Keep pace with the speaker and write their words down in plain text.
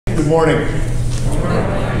Good morning.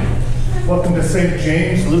 Welcome to St.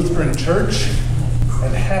 James Lutheran Church,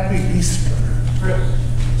 and happy Easter.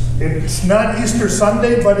 It's not Easter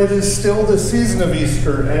Sunday, but it is still the season of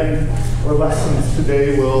Easter, and our lessons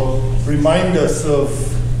today will remind us of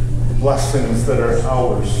the blessings that are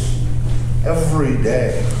ours every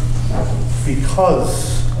day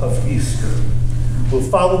because of Easter. We'll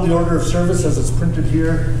follow the order of service as it's printed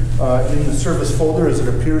here in the service folder as it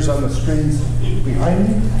appears on the screens behind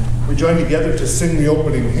me. We join together to sing the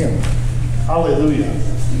opening hymn. Hallelujah,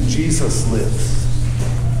 Jesus lives.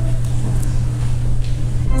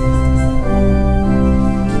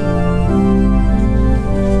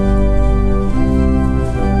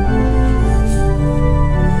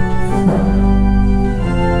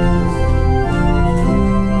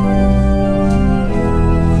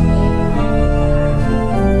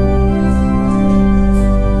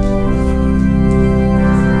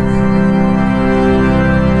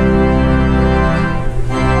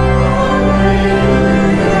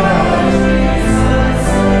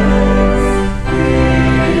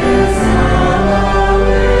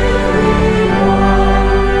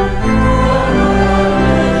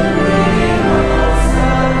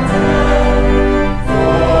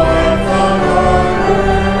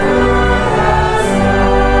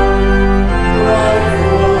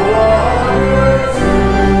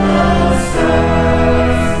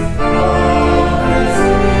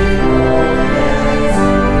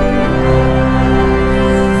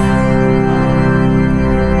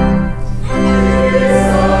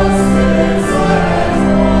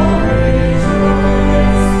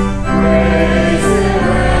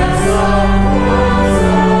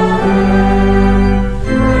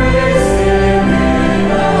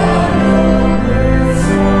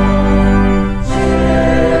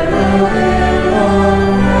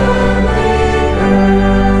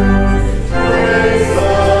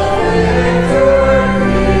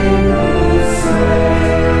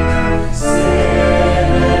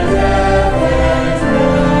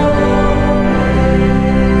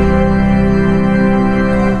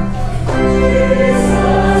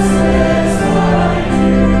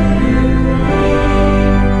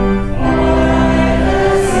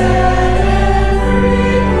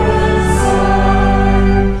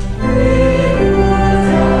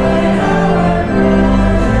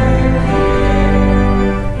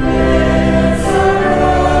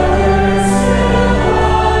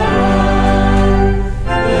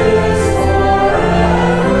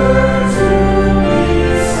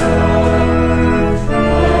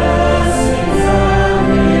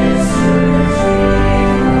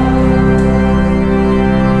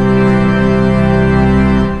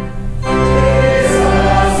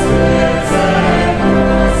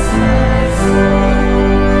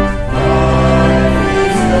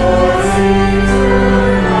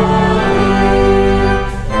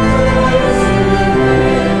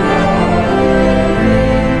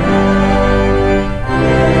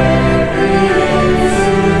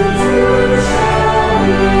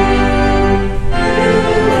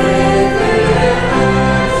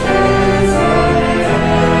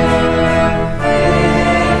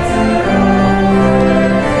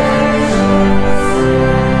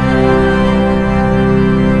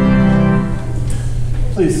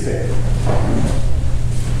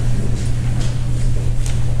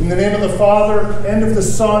 Father, and of the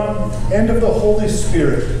Son, and of the Holy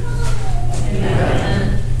Spirit.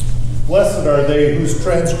 Amen. Blessed are they whose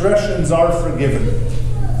transgressions are forgiven,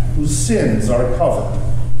 whose sins are covered.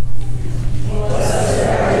 Blessed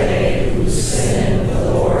are they whose sin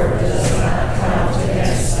the Lord does not count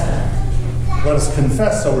against them. Let us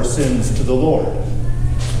confess our sins to the Lord.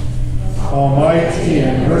 Almighty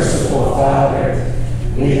and merciful Father,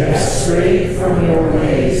 we have strayed from your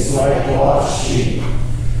ways like lost sheep.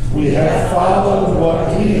 We have followed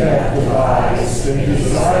what we have devised and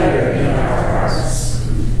desired in our hearts.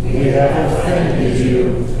 We have offended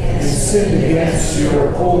you and sinned against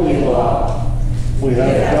your holy law. We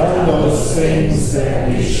have done those things that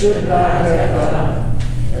we should not have done,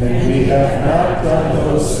 and we have not done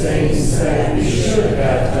those things that we should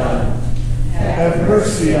have done. Have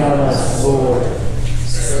mercy on us, Lord.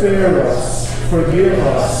 Spare us, forgive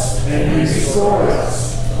us, and restore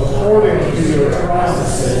us, according to your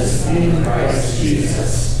promises in Christ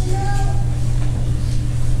Jesus.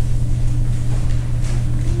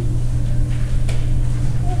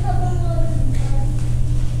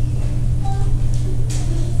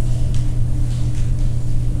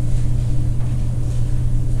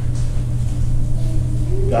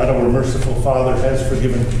 God, our merciful Father, has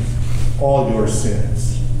forgiven all your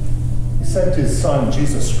sins. He sent his Son,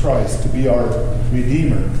 Jesus Christ, to be our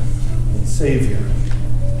Redeemer and Savior.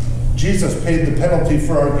 Jesus paid the penalty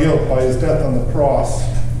for our guilt by his death on the cross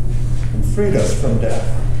and freed us from death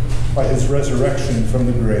by his resurrection from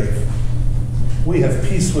the grave. We have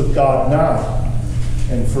peace with God now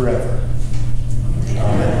and forever.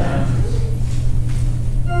 Amen.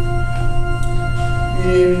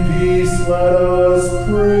 In peace let us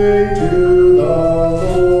pray to the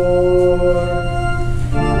Lord.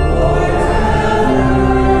 Lord, have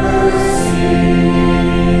mercy.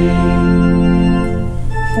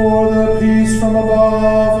 For the peace from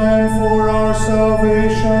above and for our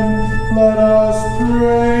salvation, let us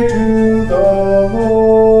pray to the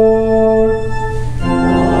Lord.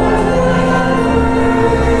 Lord, have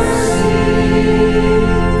mercy.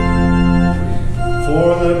 For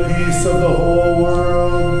the peace of the whole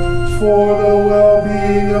world, for the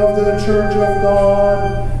well-being of the Church of God,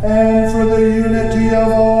 and for the unity of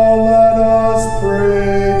all, let us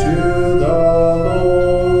pray to the Lord.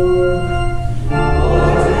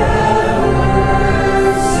 Lord, have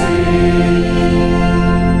mercy.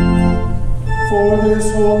 For this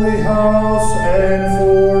holy house, and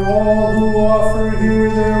for all who offer here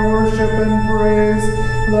their worship and praise,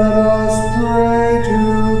 let us pray to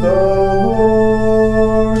the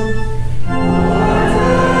Lord. Lord,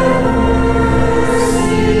 have mercy.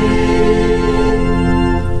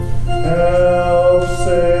 Help,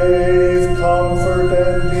 save, comfort,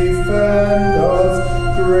 and defend us,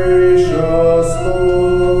 gracious Lord.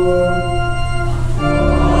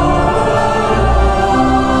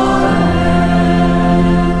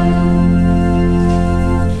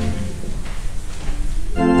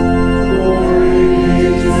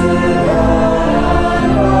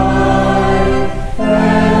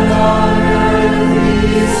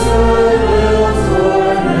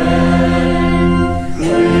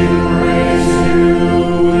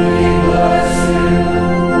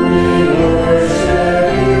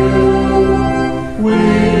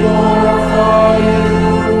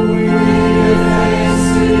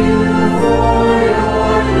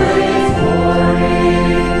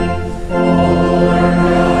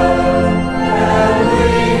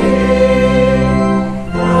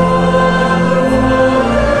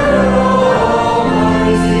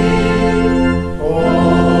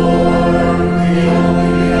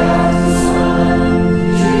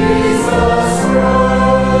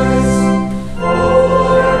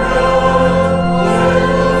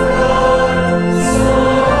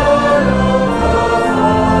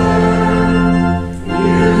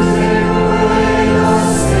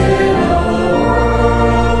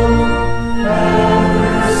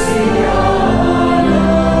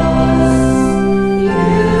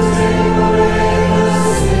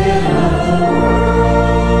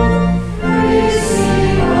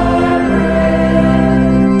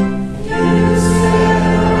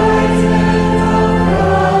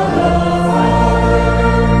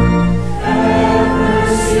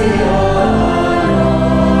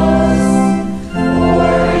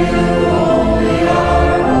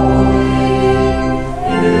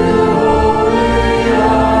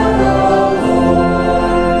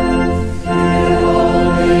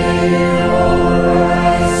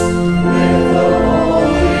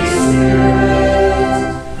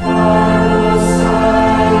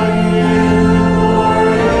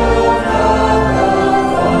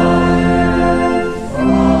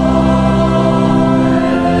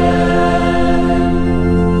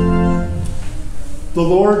 The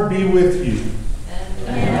Lord be with you.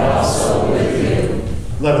 And also with you.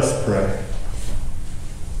 Let us pray.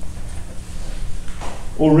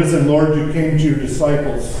 O risen Lord, you came to your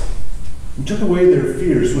disciples and took away their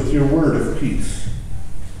fears with your word of peace.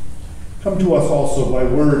 Come to us also by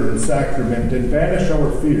word and sacrament and banish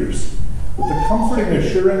our fears with the comforting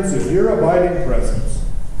assurance of your abiding presence.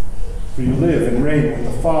 For you live and reign with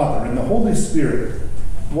the Father and the Holy Spirit,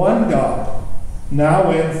 one God, now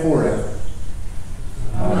and forever.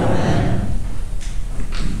 Amen.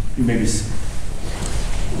 You may be seated.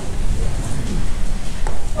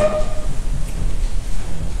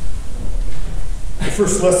 The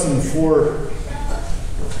first lesson for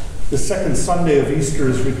the second Sunday of Easter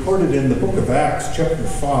is recorded in the book of Acts, chapter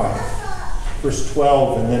 5, verse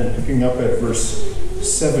 12, and then picking up at verse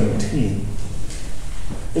 17.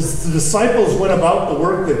 As the disciples went about the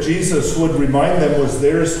work that Jesus would remind them was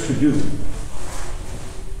theirs to do,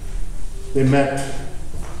 they met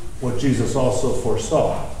what Jesus also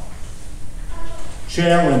foresaw: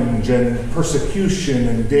 challenge and persecution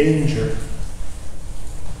and danger.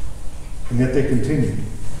 And yet they continued,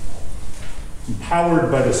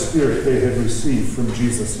 empowered by the Spirit they had received from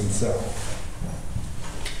Jesus himself.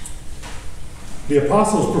 The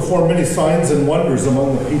apostles performed many signs and wonders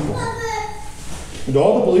among the people. And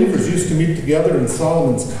all the believers used to meet together in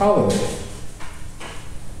Solomon's colonnade.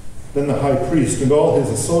 Then the high priest and all his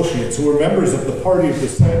associates, who were members of the party of the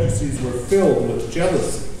Sadducees, were filled with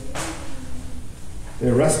jealousy. They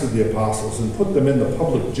arrested the apostles and put them in the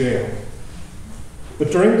public jail.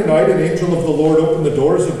 But during the night, an angel of the Lord opened the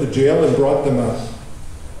doors of the jail and brought them out.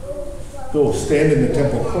 "Go, stand in the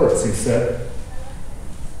temple courts," he said,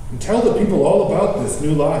 "and tell the people all about this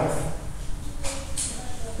new life."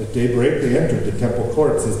 At daybreak, they entered the temple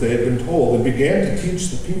courts as they had been told and began to teach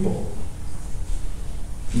the people.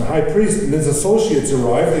 When the high priest and his associates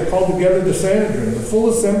arrived, they called together the Sanhedrin, the full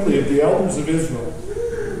assembly of the elders of Israel,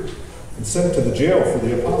 and sent to the jail for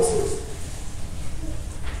the apostles.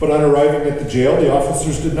 But on arriving at the jail, the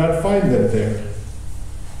officers did not find them there.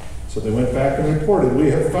 So they went back and reported, "We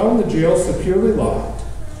have found the jail securely locked,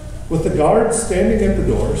 with the guards standing at the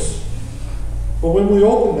doors. But when we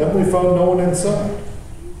opened them, we found no one inside."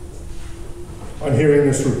 On hearing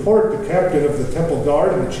this report, the captain of the temple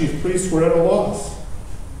guard and the chief priests were at a loss,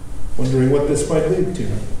 wondering what this might lead to.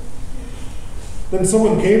 Then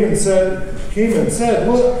someone came and said,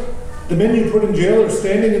 "Look, the men you put in jail are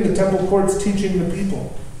standing in the temple courts teaching the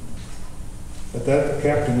people." At that, the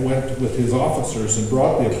captain went with his officers and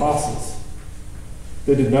brought the apostles.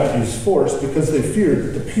 They did not use force because they feared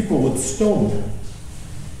that the people would stone them.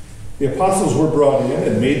 The apostles were brought in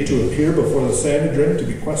and made to appear before the Sanhedrin to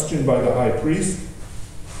be questioned by the high priest.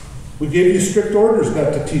 "We gave you strict orders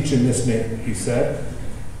not to teach in this name," he said.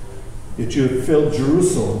 "Yet you have filled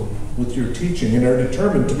Jerusalem with your teaching and are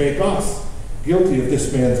determined to make us guilty of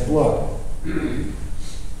this man's blood."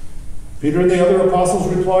 Peter and the other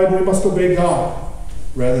apostles replied, "We must obey God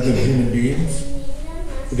rather than human beings.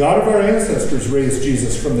 The God of our ancestors raised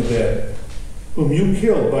Jesus from the dead, whom you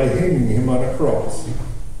killed by hanging him on a cross.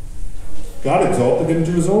 God exalted him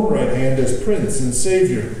to his own right hand as Prince and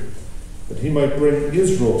Savior, that he might bring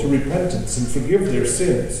Israel to repentance and forgive their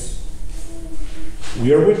sins.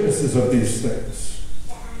 We are witnesses of these things,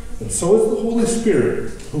 and so is the Holy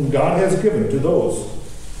Spirit, whom God has given to those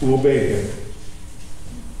who obey him."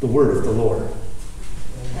 The word of the Lord.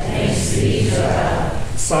 Thanks be to God.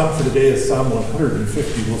 The psalm for the day is Psalm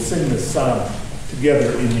 150. We'll sing this psalm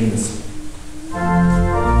together in unison.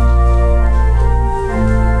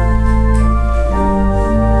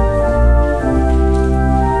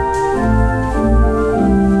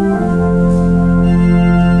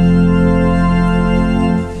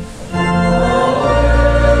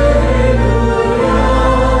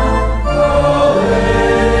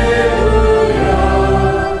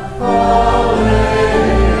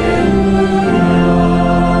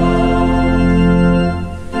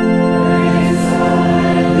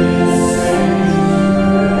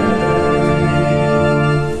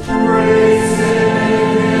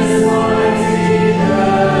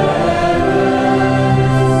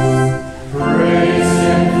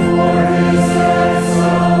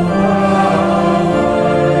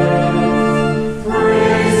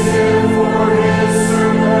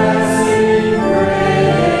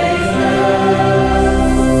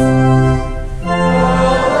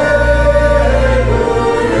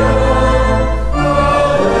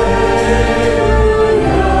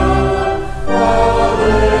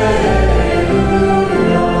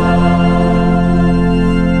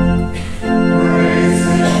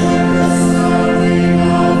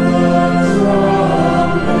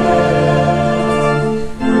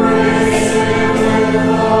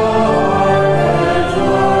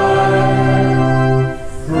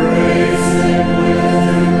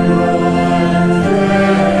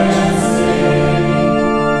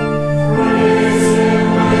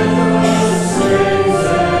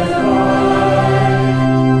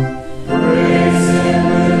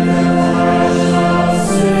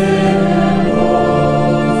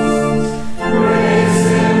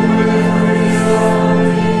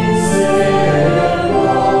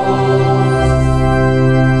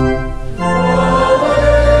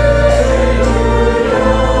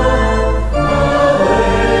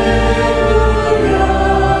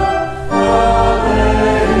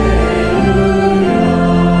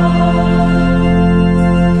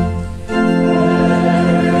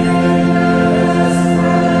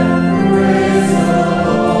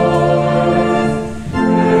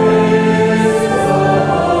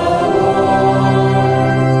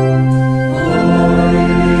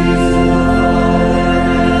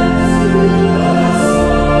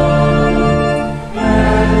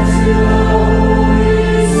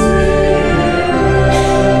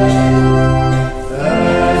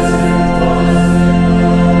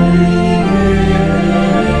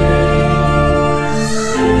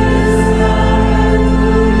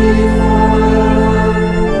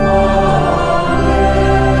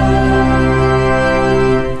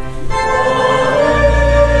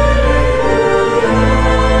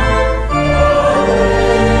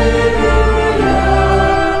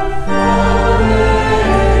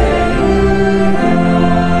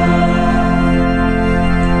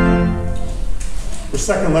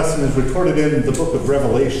 second lesson is recorded in the book of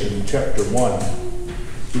Revelation, chapter 1,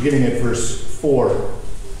 beginning at verse 4.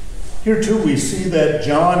 Here too we see that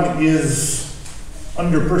John is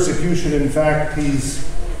under persecution. In fact, he's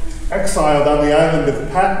exiled on the island of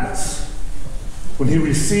Patmos when he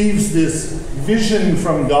receives this vision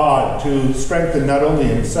from God to strengthen not only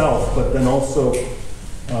himself, but then also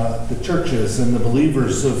the churches and the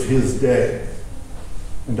believers of his day,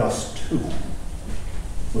 and us too,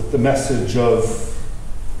 with the message of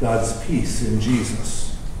God's peace in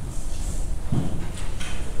Jesus.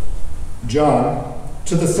 John,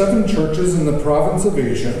 to the 7 churches in the province of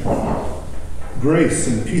Asia, grace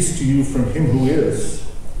and peace to you from him who is,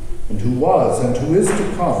 and who was, and who is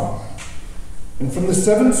to come, and from the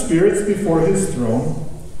 7 spirits before his throne,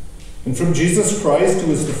 and from Jesus Christ,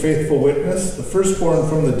 who is the faithful witness, the firstborn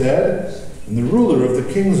from the dead, and the ruler of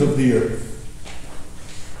the kings of the earth.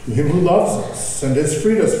 To him who loves us, and has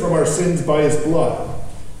freed us from our sins by his blood,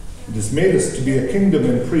 and has made us to be a kingdom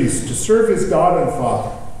and priests, to serve his God and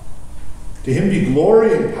Father. To him be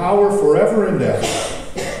glory and power forever and ever.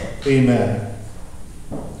 Amen.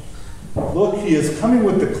 Look, he is coming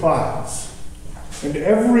with the clouds, and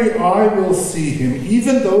every eye will see him,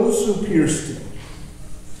 even those who pierced him.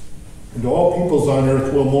 And all peoples on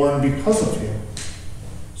earth will mourn because of him.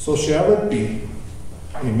 So shall it be.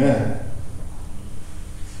 Amen.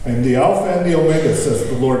 I am the Alpha and the Omega, says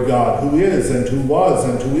the Lord God, who is, and who was,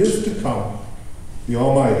 and who is to come, the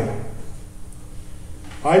Almighty.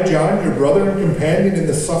 I, John, your brother and companion in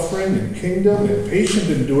the suffering and kingdom and patient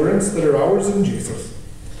endurance that are ours in Jesus,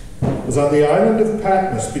 was on the island of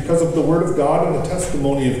Patmos because of the word of God and the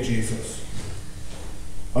testimony of Jesus.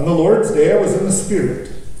 On the Lord's day I was in the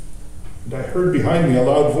Spirit, and I heard behind me a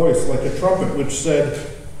loud voice like a trumpet which said,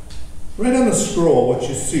 "Write on a scroll what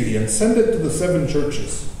you see and send it to the 7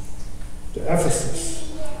 churches, to Ephesus,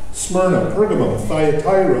 Smyrna, Pergamum,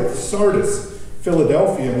 Thyatira, Sardis,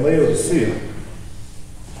 Philadelphia, and Laodicea."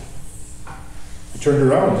 I turned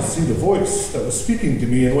around to see the voice that was speaking to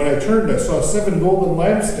me, and when I turned I saw 7 golden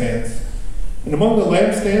lampstands, and among the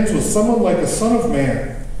lampstands was someone like a son of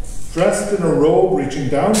man, dressed in a robe reaching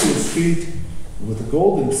down to his feet, and with a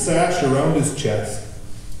golden sash around his chest.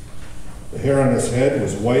 The hair on his head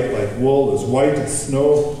was white like wool, as white as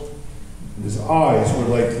snow, and his eyes were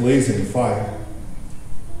like blazing fire.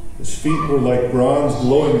 His feet were like bronze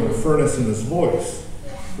glowing in a furnace, and his voice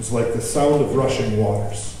was like the sound of rushing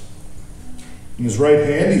waters. In his right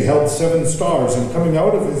hand he held 7 stars, and coming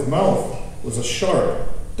out of his mouth was a sharp,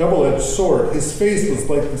 double-edged sword. His face was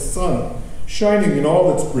like the sun, shining in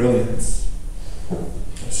all its brilliance.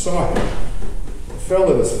 I saw him. I fell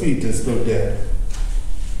at his feet as though dead.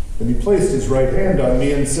 Then he placed his right hand on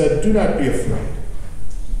me and said, "Do not be afraid.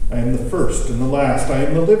 I am the first and the last. I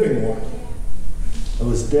am the living one. I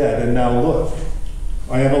was dead, and now look,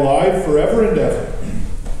 I am alive forever and ever,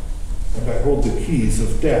 and I hold the keys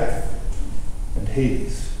of death and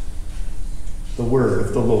Hades." The word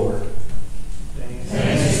of the Lord.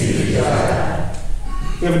 Thanks be to God.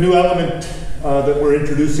 We have a new element that we're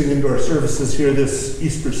introducing into our services here this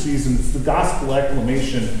Easter season. It's the gospel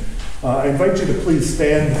acclamation. I invite you to please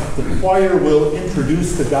stand. The choir will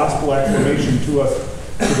introduce the gospel acclamation to us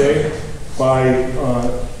today by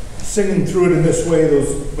singing through it in this way.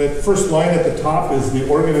 That first line at the top is the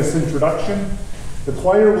organist's introduction. The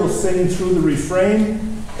choir will sing through the refrain,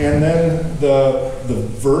 and then the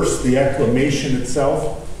verse, the acclamation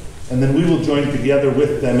itself, and then we will join together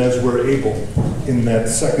with them as we're able in that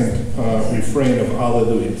second refrain of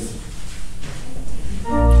Alleluias.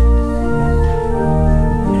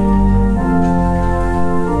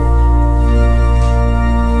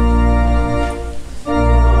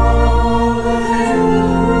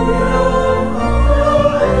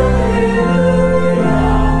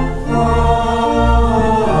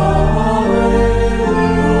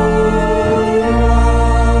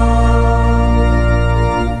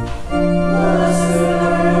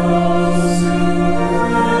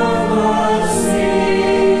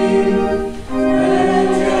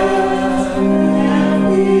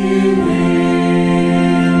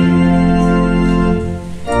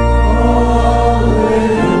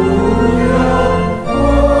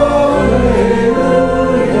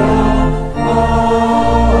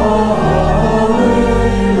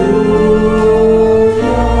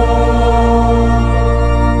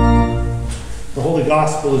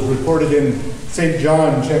 St.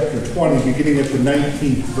 John chapter 20, beginning at the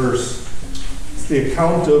 19th verse. It's the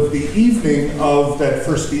account of the evening of that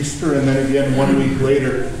first Easter, and then again 1 week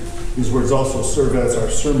later. These words also serve as our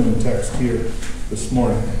sermon text here this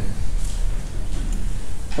morning.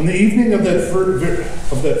 On the evening of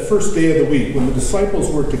that first day of the week, when the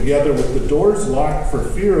disciples were together with the doors locked for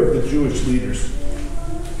fear of the Jewish leaders,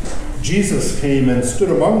 Jesus came and stood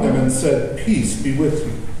among them and said, "Peace be with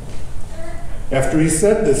you." After he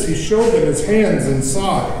said this, he showed them his hands and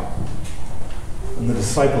side. And the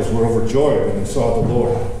disciples were overjoyed when they saw the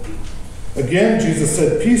Lord. Again, Jesus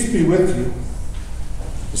said, "Peace be with you.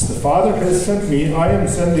 As the Father has sent me, I am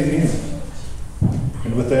sending you."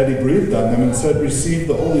 And with that he breathed on them and said, "Receive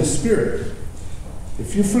the Holy Spirit.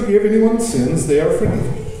 If you forgive anyone's sins, they are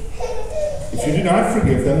forgiven. If you do not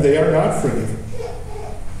forgive them, they are not forgiven."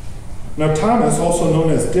 Now Thomas, also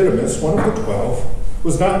known as Didymus, one of the 12,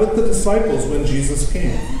 was not with the disciples when Jesus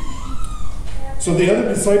came. So the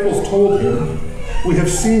other disciples told him, "We have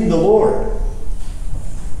seen the Lord."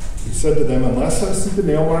 He said to them, "Unless I see the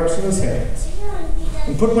nail marks in his hands,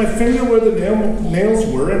 and put my finger where the nails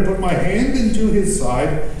were, and put my hand into his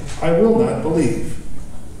side, I will not believe."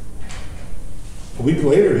 A week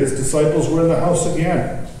later, his disciples were in the house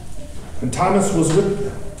again, and Thomas was with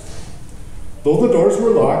them. Though the doors were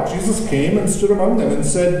locked, Jesus came and stood among them and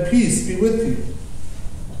said, "Peace be with you."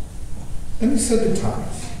 And he said to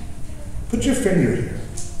Thomas, "Put your finger here.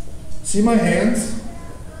 See my hands?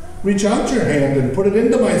 Reach out your hand and put it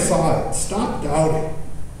into my side. Stop doubting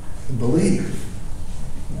and believe."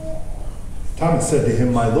 Thomas said to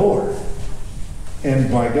him, "My Lord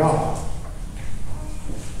and my God."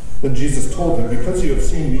 Then Jesus told him, "Because you have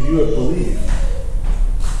seen me, you have believed.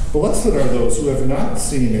 Blessed are those who have not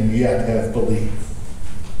seen and yet have believed."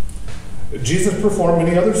 Jesus performed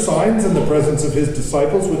many other signs in the presence of his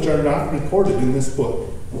disciples, which are not recorded in this book.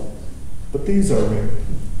 But these are written,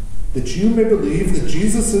 that you may believe that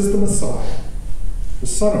Jesus is the Messiah, the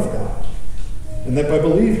Son of God, and that by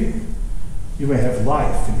believing you may have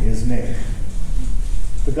life in his name.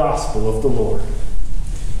 The Gospel of the Lord.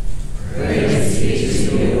 Praise be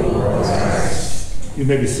to you, Lord Christ. You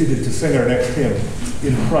may be seated to sing our next hymn,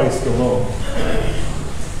 "In Christ Alone."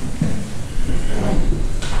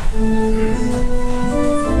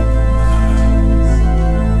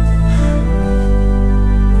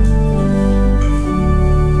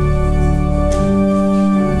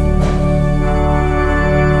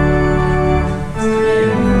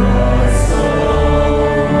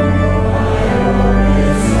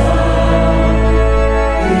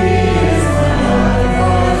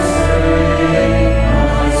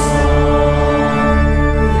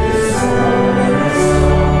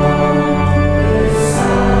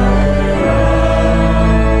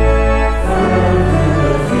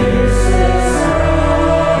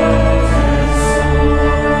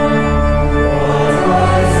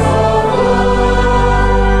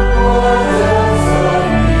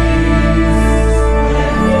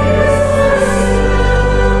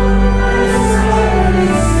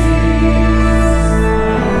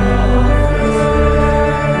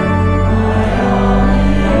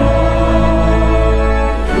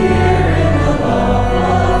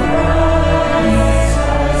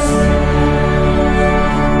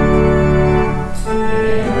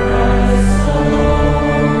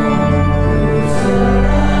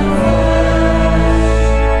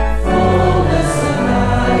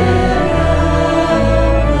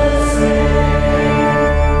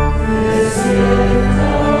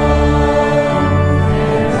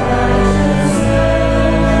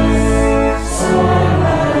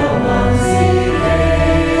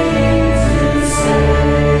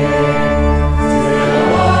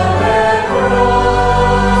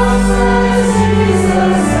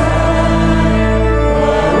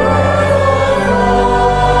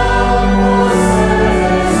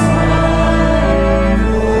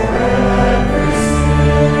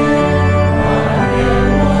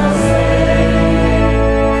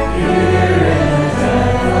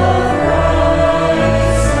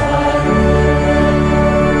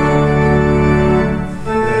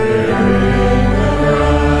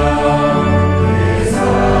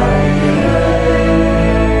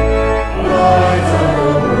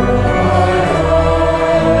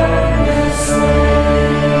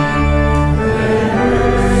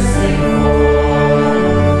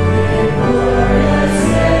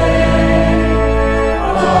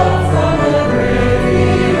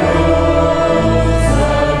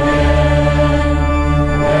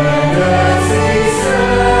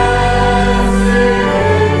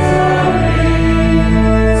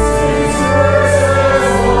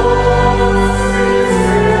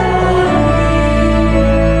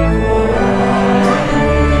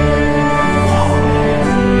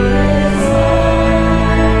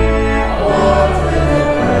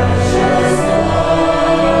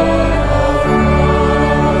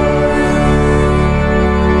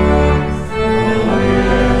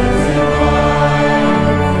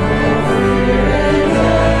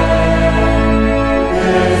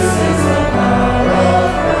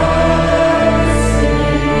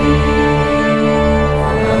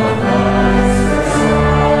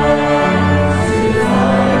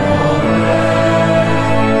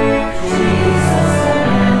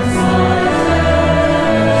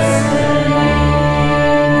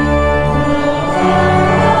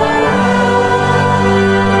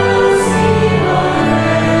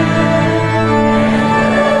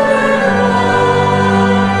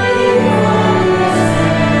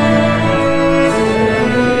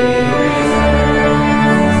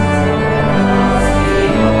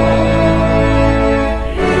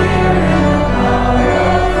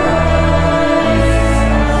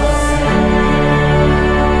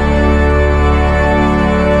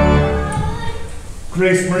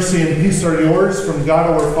 Grace, mercy, and peace are yours from God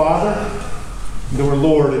our Father and our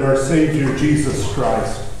Lord and our Savior, Jesus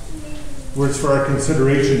Christ. Words for our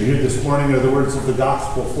consideration here this morning are the words of the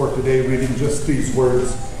gospel for today, reading just these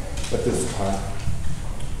words at this time.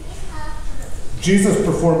 Jesus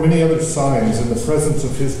performed many other signs in the presence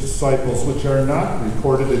of his disciples, which are not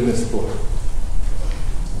recorded in this book.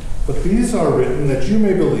 But these are written that you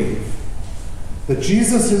may believe that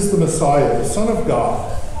Jesus is the Messiah, the Son of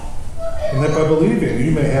God, and that by believing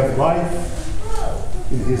you may have life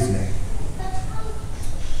in his name.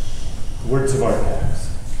 The words of our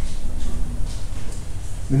text.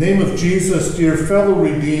 In the name of Jesus, dear fellow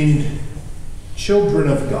redeemed children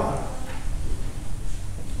of God.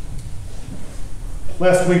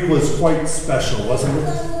 Last week was quite special, wasn't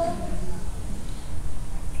it?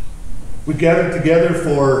 We gathered together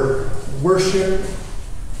for worship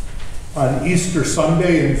on Easter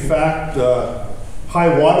Sunday. In fact,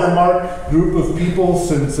 high watermark group of people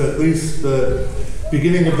since at least the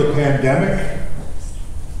beginning of the pandemic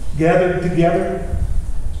gathered together.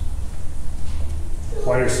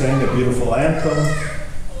 Choir sang a beautiful anthem.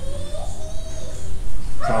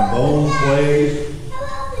 Trombone played.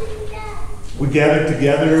 We gathered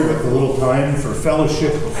together with a little time for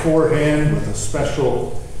fellowship beforehand with a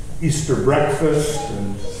special Easter breakfast,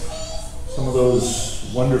 and some of those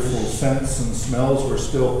wonderful scents and smells were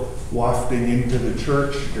still wafting into the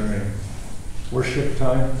church during worship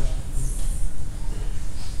time.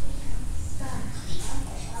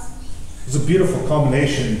 It was a beautiful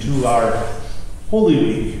culmination to our Holy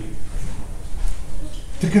Week,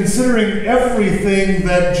 to considering everything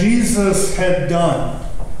that Jesus had done.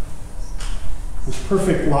 His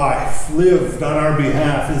perfect life lived on our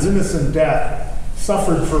behalf, his innocent death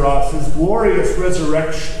suffered for us, his glorious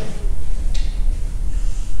resurrection.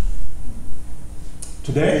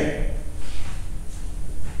 Today,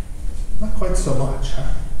 not quite so much,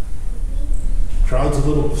 huh? Crowd's a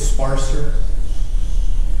little sparser.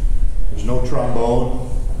 There's no trombone.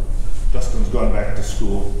 Justin's gone back to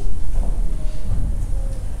school.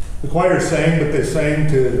 The choir sang, but they sang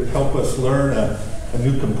to help us learn a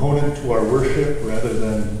new component to our worship rather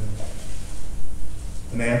than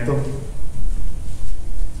an anthem.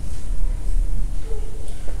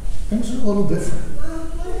 Things are a little different.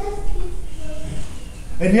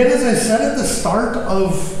 And yet, as I said at the start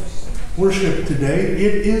of worship today,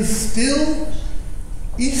 it is still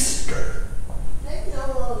Easter.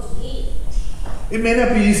 It may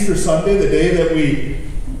not be Easter Sunday, the day that we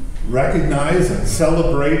recognize and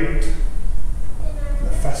celebrate in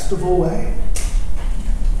a festival way,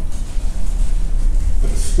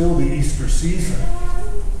 but it's still the Easter season.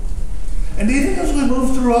 And even as we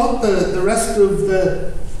move throughout the rest of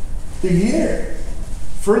the year,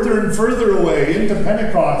 further and further away into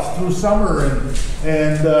Pentecost, through summer,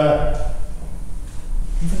 and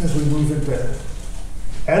even as we move into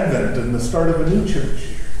Advent and the start of a new church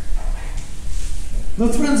year.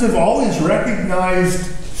 Lutherans have always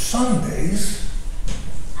recognized Sundays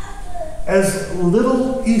as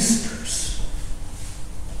little Easters.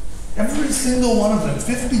 Every single one of them,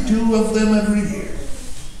 52 of them every year,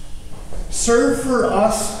 serve for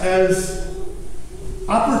us as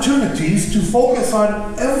opportunities to focus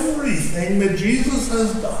on everything that Jesus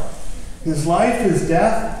has done. His life, his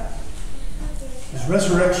death, his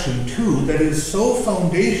resurrection too, that is so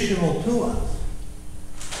foundational to us.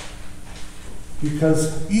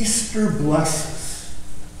 Because Easter blesses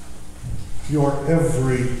your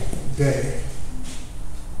every day.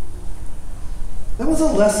 That was a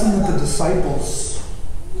lesson that the disciples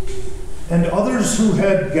and others who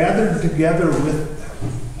had gathered together with them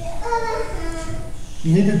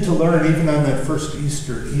needed to learn even on that first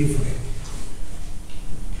Easter evening.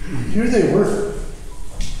 Here they were.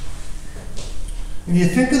 And you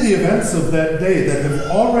think of the events of that day that have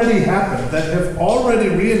already happened, that have already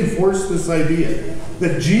reinforced this idea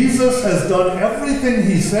that Jesus has done everything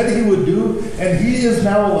he said he would do, and he is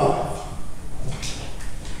now alive.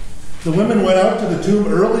 The women went out to the tomb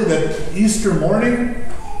early that Easter morning.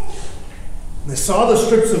 They saw the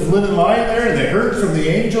strips of linen lying there, and they heard from the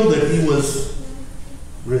angel that he was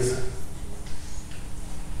risen.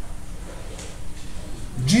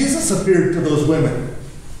 Jesus appeared to those women,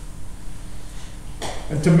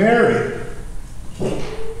 and to Mary,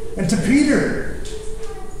 and to Peter,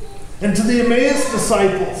 and to the Emmaus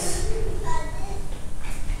disciples.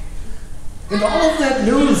 And all of that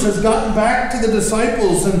news has gotten back to the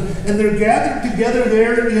disciples, and they're gathered together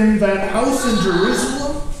there in that house in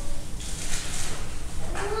Jerusalem,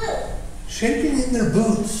 shaking in their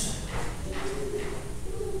boots,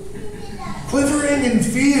 quivering in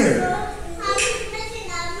fear.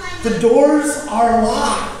 The doors are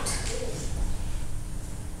locked.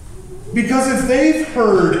 Because if they've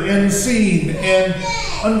heard and seen and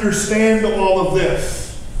understand all of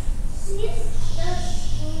this,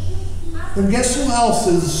 then guess who else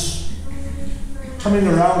is coming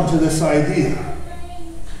around to this idea?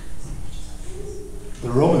 The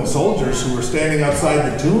Roman soldiers who were standing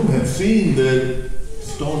outside the tomb have seen the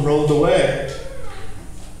stone rolled away.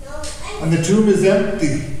 And the tomb is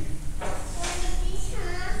empty.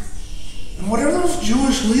 And what are those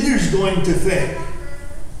Jewish leaders going to think?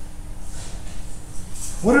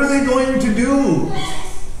 What are they going to do?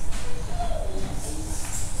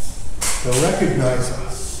 They'll recognize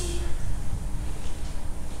us.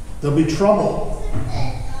 There'll be trouble.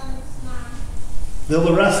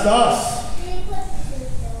 They'll arrest us.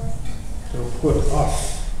 They'll put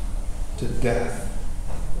us to death.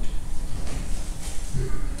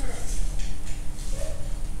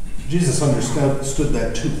 Jesus understood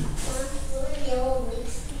that too.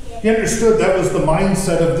 He understood that was the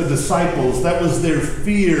mindset of the disciples. That was their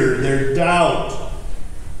fear, their doubt,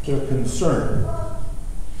 their concern.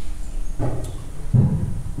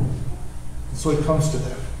 So he comes to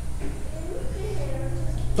them.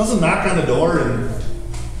 Doesn't knock on the door and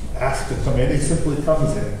ask to come in. He simply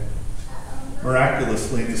comes in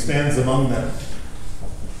miraculously, and he stands among them.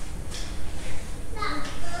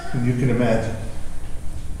 And you can imagine.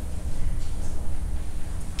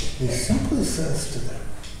 He simply says to them,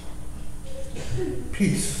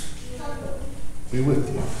 "Peace be with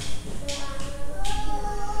you."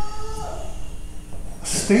 A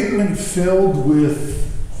statement filled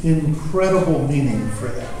with incredible meaning for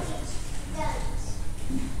them.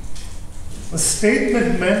 A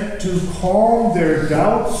statement meant to calm their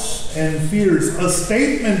doubts and fears. A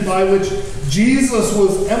statement by which Jesus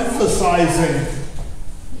was emphasizing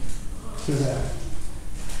to them.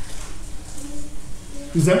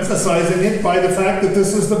 He's emphasizing it by the fact that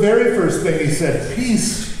this is the very first thing he said.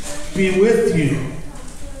 Peace be with you.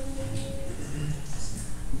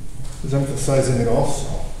 He's emphasizing it also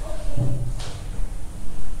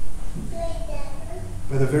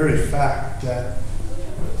by the very fact that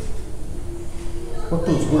what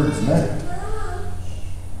those words meant.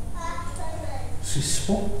 She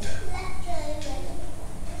spoke.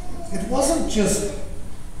 It wasn't just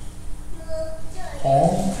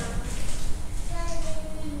calm,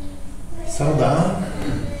 settle down,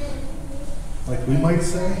 like we might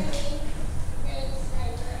say.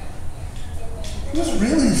 He was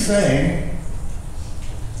really saying,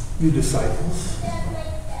 you disciples,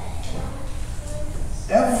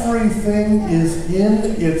 everything is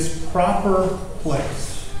in its proper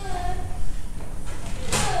place.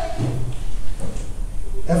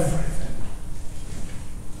 Everything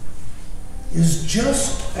is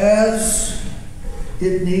just as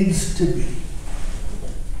it needs to be.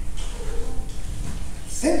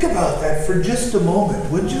 Think about that for just a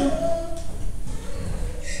moment, would you?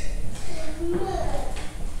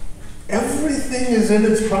 Everything is in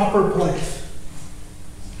its proper place.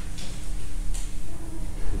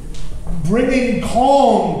 Bringing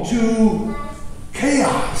calm to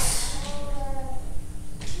chaos.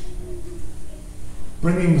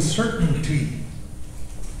 Bringing certainty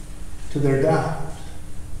to their doubt.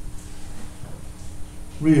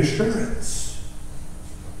 Reassurance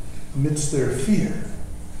amidst their fear.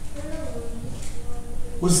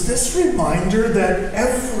 Was this reminder that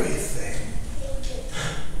everything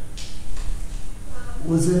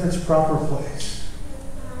was in its proper place?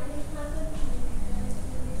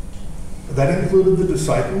 That included the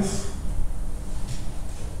disciples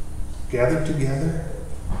gathered together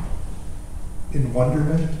in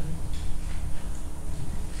wonderment.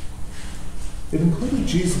 It included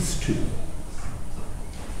Jesus too.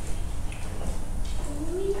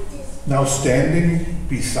 Now standing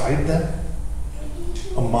beside them,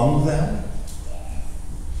 among them,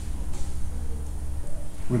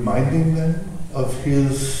 reminding them of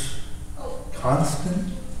his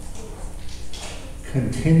constant,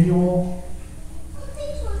 continual,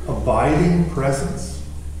 abiding presence.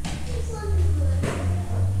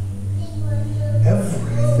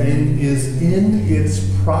 Everything is in its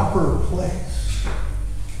proper place.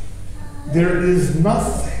 There is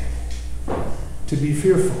nothing to be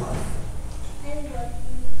fearful of.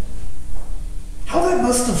 How that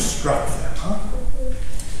must have struck them, huh?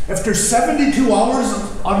 After 72 hours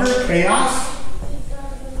of utter chaos,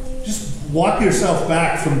 just walk yourself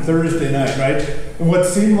back from Thursday night, right? And what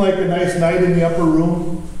seemed like a nice night in the upper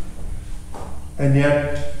room, and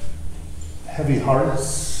yet heavy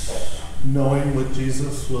hearts, knowing what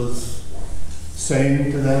Jesus was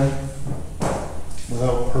saying to them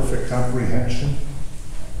without perfect comprehension.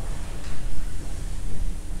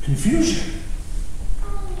 Confusion.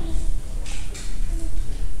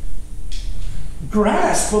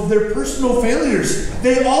 grasp of their personal failures.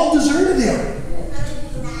 They all deserted him.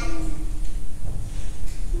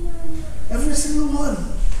 Every single one.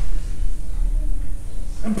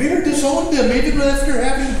 And Peter disowned him even after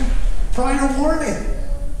having prior warning.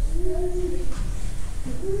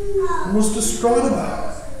 And was distraught about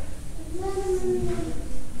it.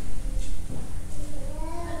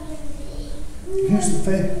 Here's the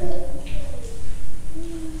thing.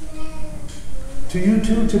 To you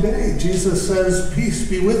too today, Jesus says, peace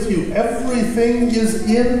be with you. Everything is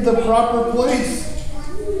in the proper place.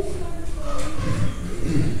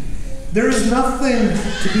 There is nothing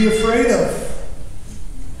to be afraid of.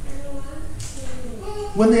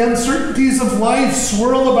 When the uncertainties of life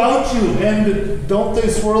swirl about you, and don't they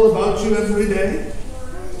swirl about you every day?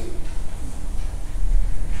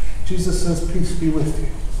 Jesus says, peace be with you.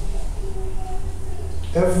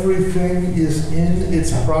 Everything is in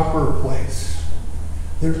its proper place.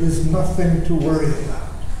 There is nothing to worry about.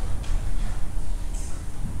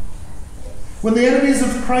 When the enemies of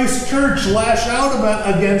Christ's church lash out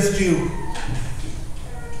against you,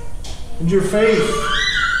 and your faith,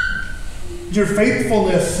 your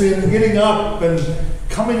faithfulness in getting up and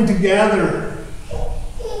coming together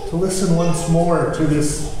to listen once more to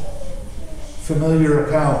this familiar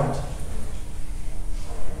account,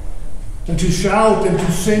 and to shout and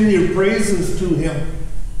to sing your praises to him.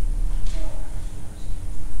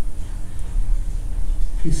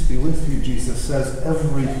 Peace be with you, Jesus says.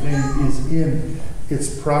 Everything is in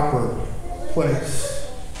its proper place.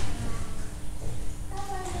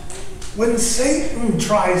 When Satan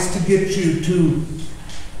tries to get you to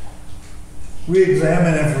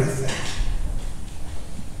re-examine everything,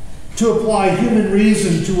 to apply human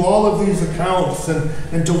reason to all of these accounts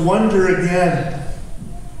and to wonder again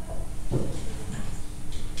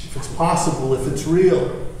if it's possible, if it's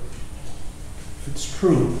real, if it's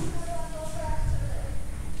true.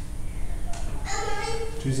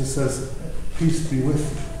 Jesus says, peace be with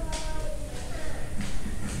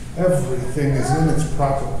you. Everything is in its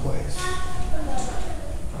proper place.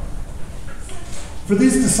 For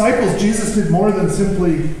these disciples, Jesus did more than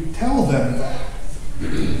simply tell them that.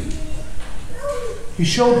 He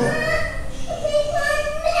showed them.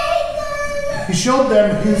 He showed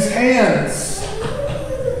them his hands.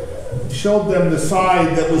 He showed them the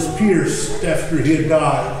side that was pierced after he had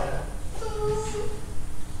died.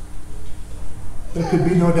 There could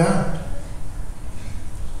be no doubt.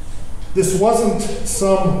 This wasn't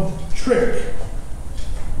some trick.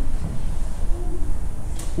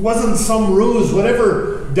 It wasn't some ruse,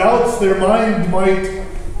 whatever doubts their mind might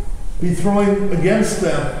be throwing against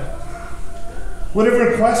them.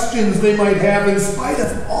 Whatever questions they might have in spite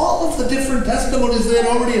of all of the different testimonies they had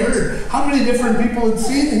already heard. How many different people had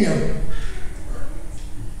seen him?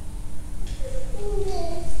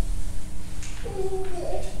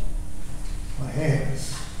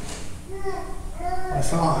 Hands, my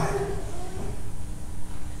side.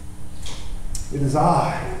 It is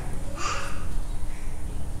I,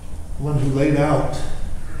 the one who laid out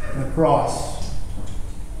on the cross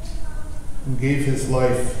and gave his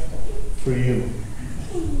life for you.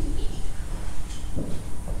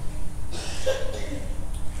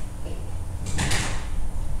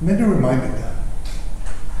 And then he reminded them.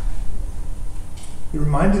 He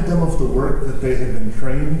reminded them of the work that they had been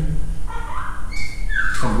trained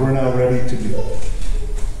and we're now ready to do.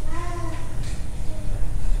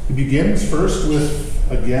 He begins first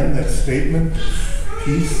with, again, that statement,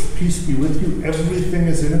 peace be with you. Everything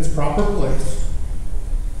is in its proper place.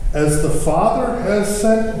 As the Father has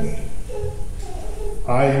sent me,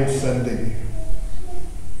 I am sending you.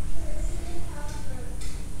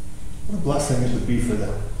 What a blessing it would be for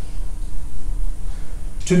them.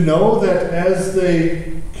 To know that as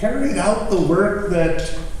they carried out the work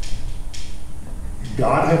that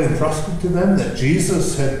God had entrusted to them, that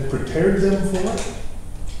Jesus had prepared them for,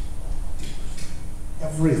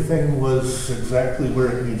 everything was exactly where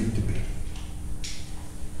it needed to be.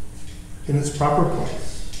 In its proper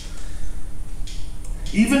place.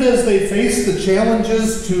 Even as they faced the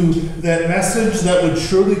challenges to that message that would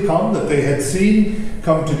surely come, that they had seen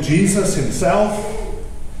come to Jesus himself,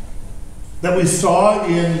 that we saw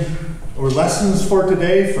in our lessons for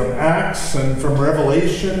today from Acts and from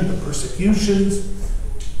Revelation, the persecutions,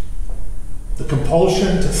 the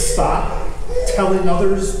compulsion to stop telling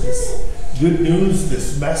others this good news,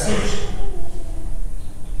 this message.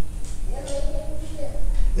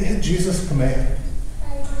 They had Jesus' command.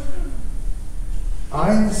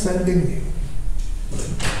 I'm sending you.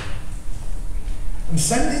 I'm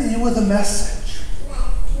sending you with a message.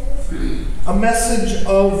 A message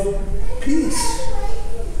of peace.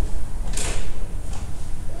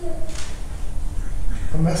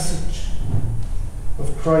 message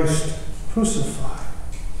of Christ crucified.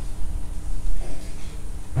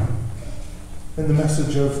 And the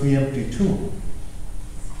message of the empty tomb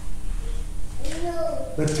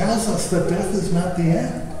that tells us that death is not the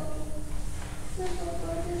end.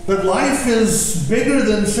 That life is bigger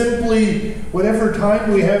than simply whatever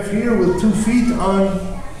time we have here with 2 feet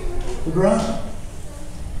on the ground.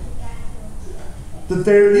 That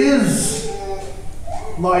there is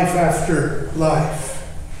life after life.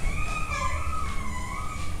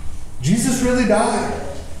 Jesus really died.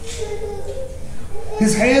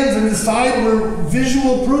 His hands and his side were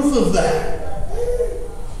visual proof of that.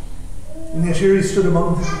 And yet here he stood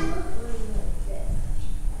among them.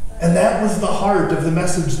 And that was the heart of the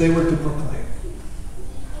message they were to proclaim.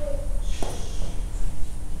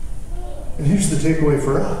 And here's the takeaway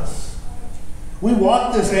for us. We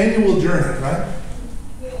walk this annual journey, right?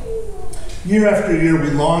 Year after year, we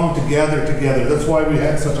long to gather together. That's why we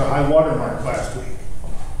had such a high watermark last week.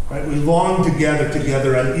 Right? We long to gather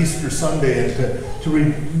together on Easter Sunday and to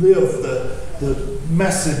relive the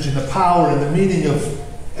message and the power and the meaning of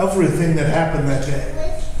everything that happened that day.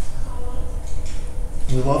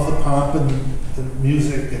 We love the pomp and the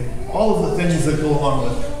music and all of the things that go along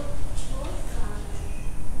with it.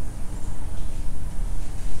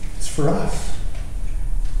 It's for us.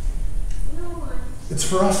 It's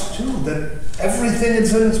for us too, that everything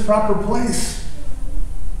is in its proper place.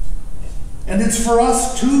 And it's for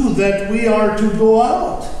us too that we are to go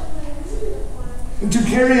out and to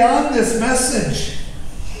carry on this message.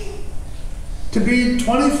 To be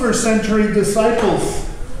 21st century disciples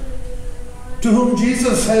to whom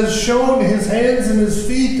Jesus has shown his hands and his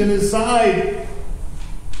feet and his side.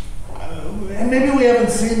 And maybe we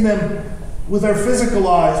haven't seen them with our physical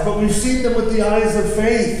eyes, but we've seen them with the eyes of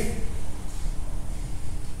faith.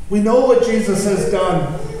 We know what Jesus has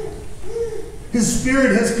done. His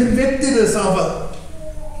Spirit has convicted us of it.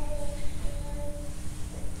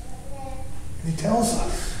 And he tells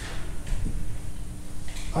us,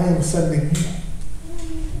 I am sending you.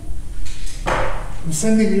 I'm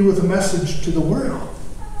sending you with a message to the world.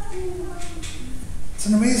 It's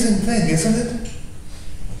an amazing thing, isn't it?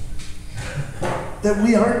 That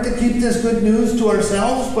we aren't to keep this good news to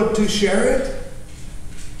ourselves, but to share it.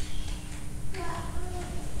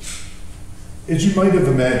 As you might have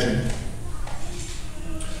imagined,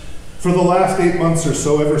 for the last 8 months or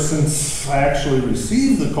so, ever since I actually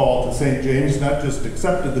received the call to St. James, not just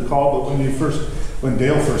accepted the call, but when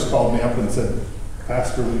Dale first called me up and said,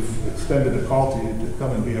 Pastor, we've extended a call to you to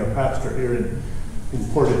come and be our pastor here in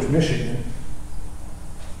Portage, Michigan.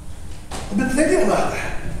 I've been thinking about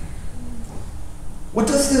that. What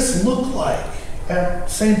does this look like at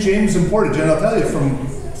St. James in Portage? And I'll tell you, from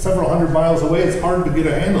several hundred miles away, it's hard to get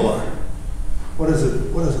a handle on it. What does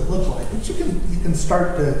it look like? But you can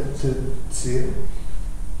start to see it.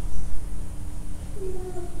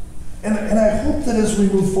 And I hope that as we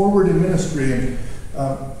move forward in ministry, and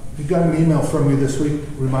you got an email from me this week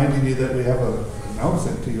reminding you that we have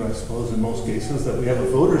announcing to you, I suppose, in most cases, that we have a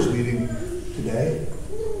voters meeting today.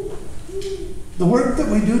 The work that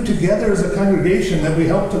we do together as a congregation, that we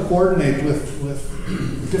help to coordinate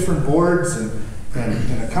with different boards and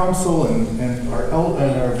a council and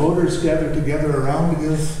our voters gather together around,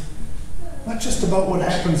 is not just about what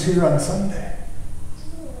happens here on Sunday.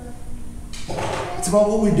 It's about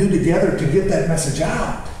what we do together to get that message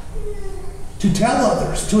out, to tell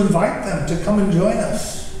others, to invite them to come and join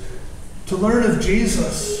us, to learn of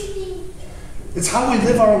Jesus. It's how we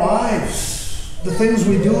live our lives, the things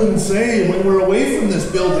we do and say when we're away from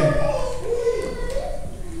this building,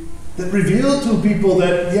 that reveal to people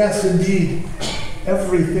that, yes, indeed,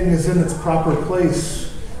 everything is in its proper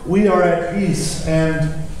place. We are at peace,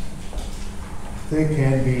 and they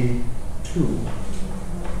can be too.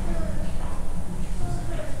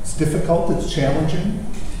 It's difficult, it's challenging.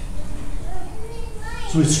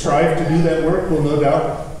 As we strive to do that work, we'll no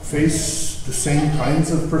doubt face the same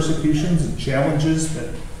kinds of persecutions and challenges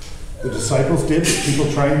that the disciples did, with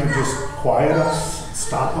people trying to just quiet us,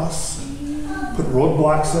 stop us, put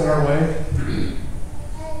roadblocks in our way.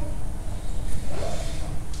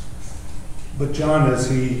 But John, as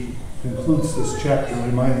he concludes this chapter,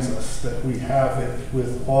 reminds us that we have it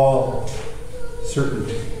with all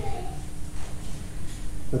certainty,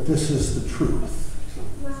 that this is the truth.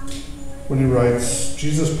 When he writes,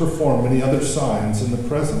 Jesus performed many other signs in the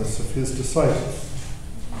presence of his disciples,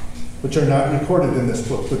 which are not recorded in this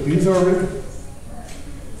book, but these are written,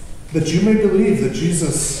 that you may believe that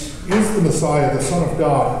Jesus is the Messiah, the Son of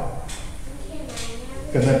God,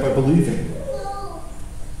 and that by believing,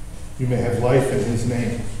 you may have life in his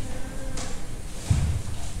name.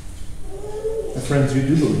 My friends, you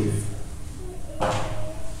do believe.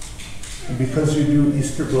 And because you do,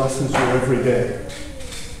 Easter blesses you every day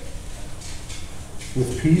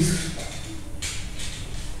with peace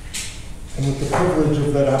and with the privilege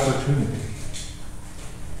of that opportunity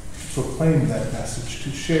to proclaim that message, to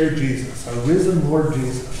share Jesus, our risen Lord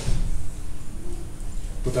Jesus,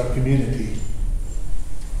 with our community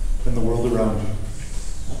and the world around you.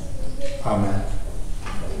 Amen.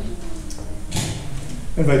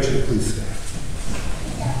 I invite you to please stand.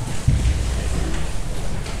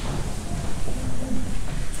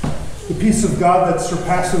 The peace of God that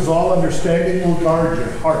surpasses all understanding will guard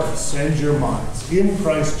your hearts and your minds in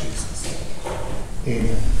Christ Jesus.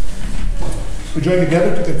 Amen. We join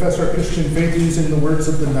together to confess our Christian faith using the words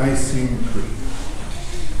of the Nicene Creed.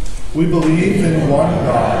 We believe in one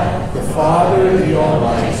God, the Father, the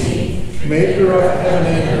Almighty, maker of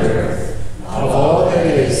heaven and earth, of all that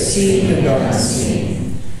is seen and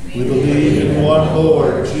unseen. We believe in one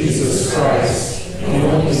Lord, Jesus Christ,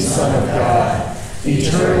 the only Son of God,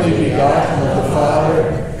 eternally begotten of the Father,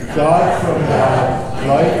 God from God,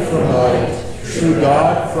 light from light, true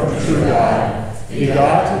God from true God,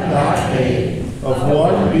 begotten, not made, of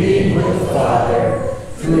one being with the Father.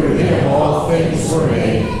 Through him all things were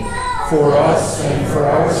made. For us and for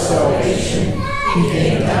our salvation, he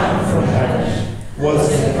came down from heaven,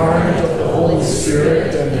 was incarnate of the Holy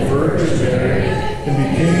Spirit and the Virgin Mary, and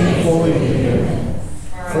became fully human.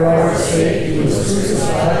 For our sake he was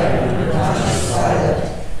crucified under Pontius Pilate.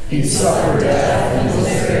 He suffered death and was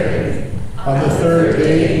buried. On the third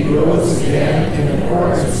day he rose again in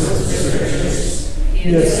accordance with the Scriptures.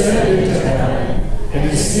 He ascended into heaven and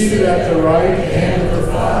is seated at the right hand of the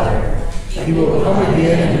Father. He will come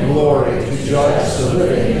again in glory to judge the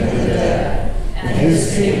living and the dead, and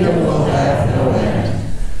his kingdom will have no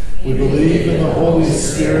end. We believe in the Holy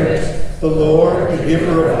Spirit, the Lord, the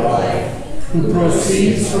giver of life, who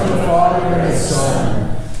proceeds from the Father and the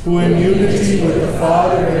Son, who in unity with the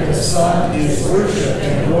Father and the Son is worshipped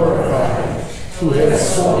and glorified, who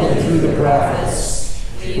has spoken through the prophets.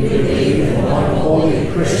 We believe in one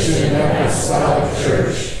holy Christian and apostolic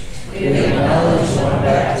church. We acknowledge one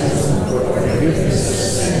baptism for forgiveness of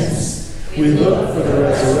sins. We look for the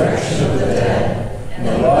resurrection of the dead and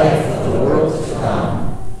the life of the world to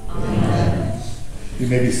come. Amen. You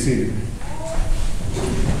may be seated.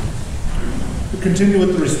 We continue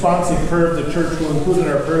with the responsive prayer of the church. We'll include in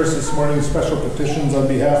our prayers this morning special petitions on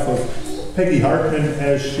behalf of Peggy Hartman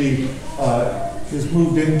as she is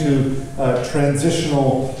moved into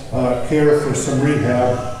transitional care for some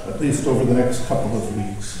rehab, at least over the next couple of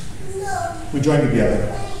weeks. We join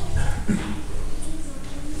together.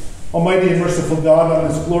 Almighty and merciful God, on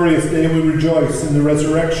this glorious day we rejoice in the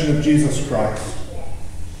resurrection of Jesus Christ.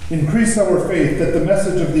 Increase our faith that the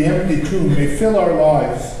message of the empty tomb may fill our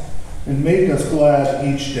lives and make us glad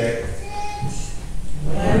each day.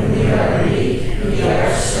 When we are weak, be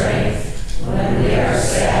our strength. When we are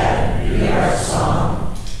sad, be our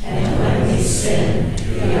song. And when we sin,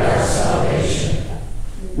 be our salvation.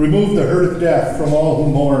 Remove the hurt of death from all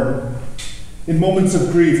who mourn. In moments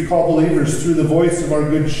of grief, call believers through the voice of our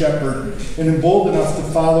Good Shepherd and embolden us to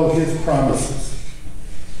follow his promises.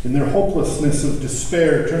 In their hopelessness of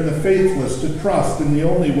despair, turn the faithless to trust in the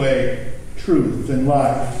only way, truth, and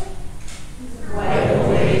life. Wipe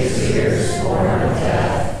away tears born of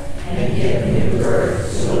death and give new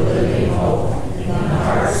birth to a living hope in the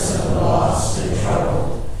hearts of the lost and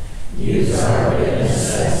troubled. Use our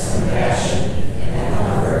witness as compassion and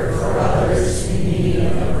comfort for others in need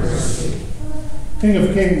of mercy. King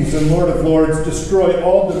of kings and Lord of lords, destroy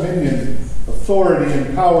all dominion, authority,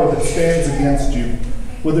 and power that stands against you,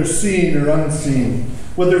 whether seen or unseen,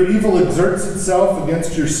 whether evil exerts itself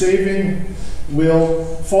against your saving will,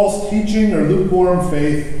 false teaching or lukewarm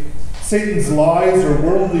faith, Satan's lies or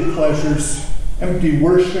worldly pleasures, empty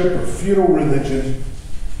worship or futile religion.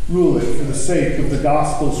 Rule it for the sake of the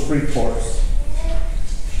gospel's free course.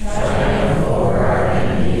 Triumph over our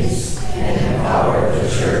enemies and empower the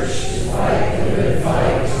church to fight the good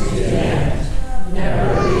fight to the end.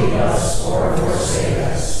 Never leave us or forsake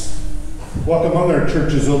us. Walk among our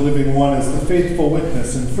churches, O living one, as the faithful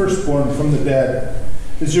witness and firstborn from the dead.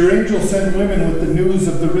 As your angel sent women with the news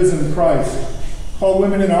of the risen Christ, call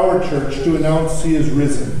women in our church to announce he is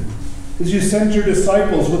risen. As you sent your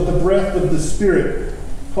disciples with the breath of the Spirit,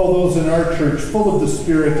 call those in our church full of the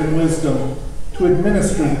Spirit and wisdom to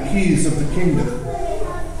administer the keys of the kingdom.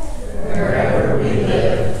 Wherever we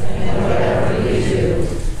live and whatever we do,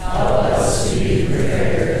 help us to be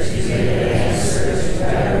prepared to give an answer to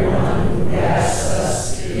everyone who asks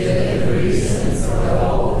us to give the reasons for the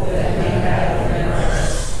hope that we have in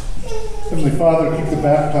Christ. Heavenly Father, keep the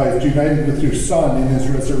baptized united with your Son in his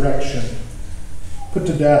resurrection. Put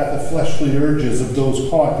to death the fleshly urges of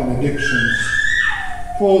those caught in addictions.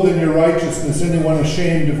 Clothe in your righteousness anyone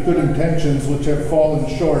ashamed of good intentions which have fallen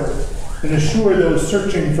short, and assure those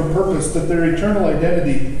searching for purpose that their eternal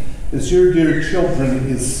identity as your dear children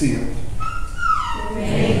is sealed.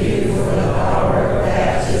 Thank you for the power of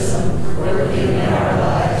baptism working in our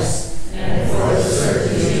lives, and for the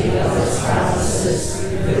certainty of its promises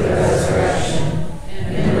through the resurrection.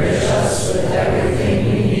 Enrich us with everything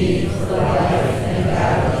we need for life and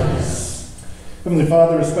godliness. Heavenly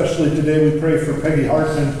Father, especially today we pray for Peggy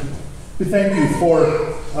Hartman. We thank you for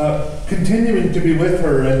continuing to be with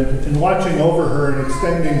her and watching over her and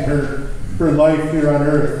extending her life here on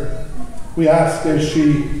earth. We ask as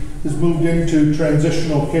she has moved into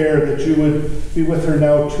transitional care that you would be with her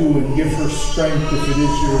now too and give her strength if it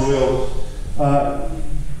is your will.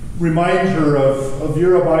 Remind her of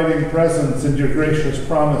your abiding presence and your gracious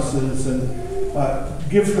promises, and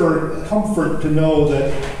give her comfort to know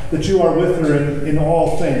that you are with her in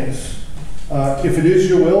all things. If it is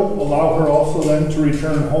your will, allow her also then to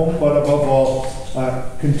return home, but above all,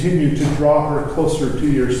 continue to draw her closer to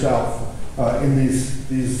yourself in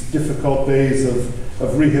these difficult days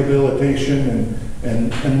of rehabilitation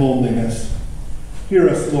and loneliness. Hear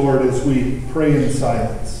us, Lord, as we pray in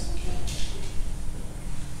silence.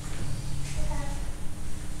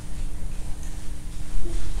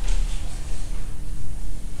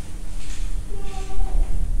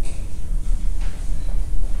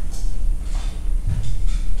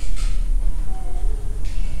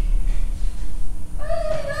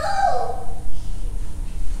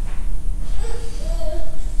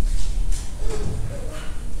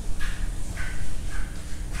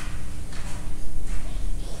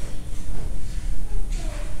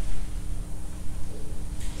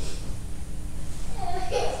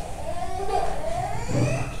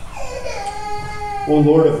 O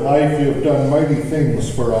Lord of life, you have done mighty things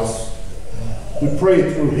for us. We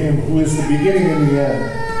pray through him who is the beginning and the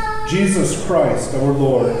end, Jesus Christ our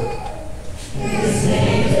Lord. His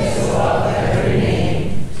name is above every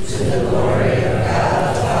name, to the glory of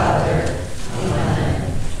God the Father. Amen.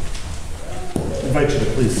 I invite you to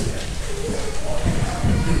please stand.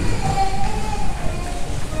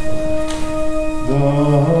 The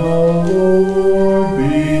Lord be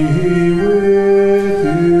with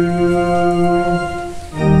you.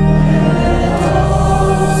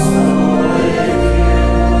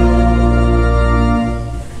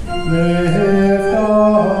 Lift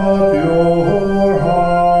up your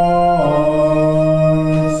hearts.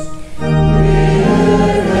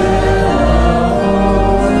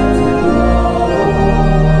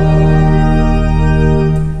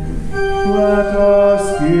 Let us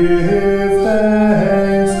give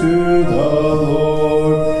thanks to the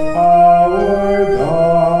Lord our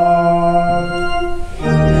God.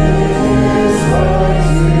 It is right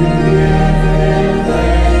to give him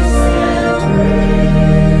thanks and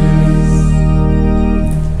praise.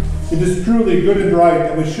 It is truly good and right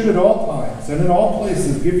that we should at all times and in all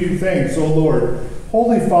places give you thanks, O Lord,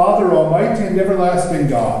 Holy Father, Almighty and everlasting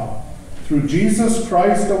God, through Jesus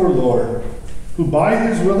Christ our Lord, who by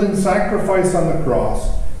his willing sacrifice on the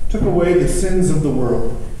cross took away the sins of the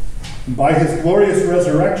world, and by his glorious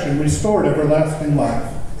resurrection restored everlasting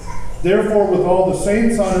life. Therefore, with all the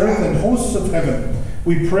saints on earth and hosts of heaven,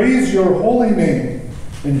 we praise your holy name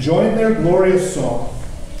and join their glorious song.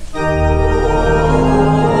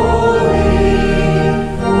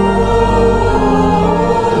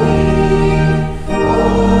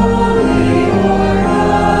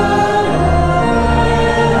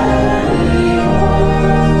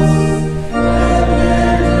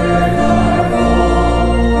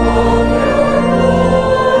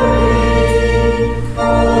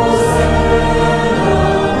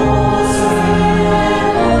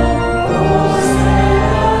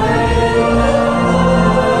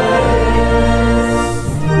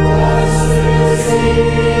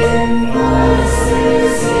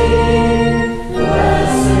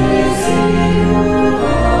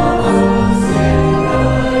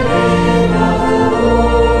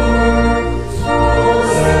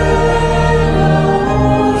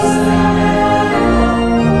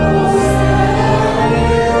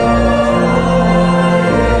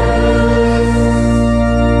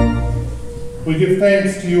 We give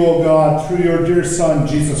thanks to you, O God, through your dear Son,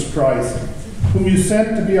 Jesus Christ, whom you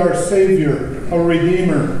sent to be our Savior, our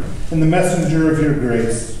Redeemer, and the messenger of your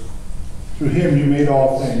grace. Through him you made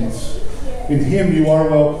all things. In him you are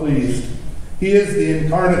well pleased. He is the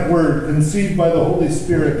incarnate Word, conceived by the Holy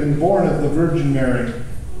Spirit and born of the Virgin Mary.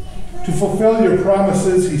 To fulfill your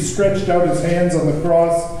promises, he stretched out his hands on the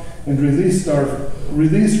cross and release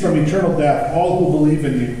from eternal death all who believe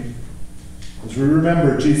in you. As we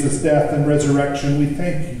remember Jesus' death and resurrection, we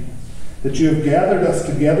thank you that you have gathered us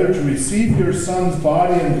together to receive your Son's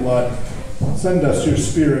body and blood. Send us your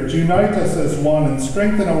Spirit, unite us as one, and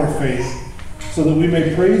strengthen our faith, so that we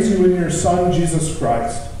may praise you in your Son, Jesus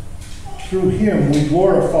Christ. Through him we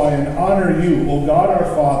glorify and honor you, O God our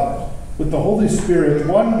Father, with the Holy Spirit,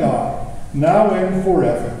 one God, now and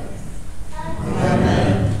forever.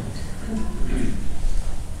 Amen.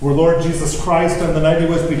 Our Lord Jesus Christ, on the night he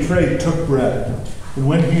was betrayed, took bread. And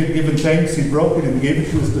when he had given thanks, he broke it and gave it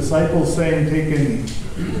to his disciples, saying, "Take and eat.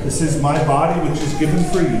 This is my body, which is given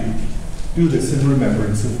for you. Do this in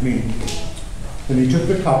remembrance of me." Then he took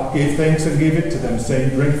the cup, gave thanks, and gave it to them,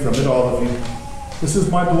 saying, "Drink from it, all of you. This is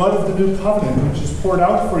my blood of the new covenant, which is poured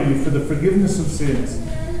out for you for the forgiveness of sins.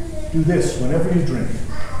 Do this whenever you drink,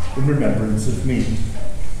 in remembrance of me."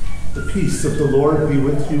 The peace of the Lord be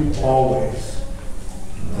with you always.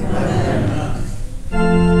 Amen.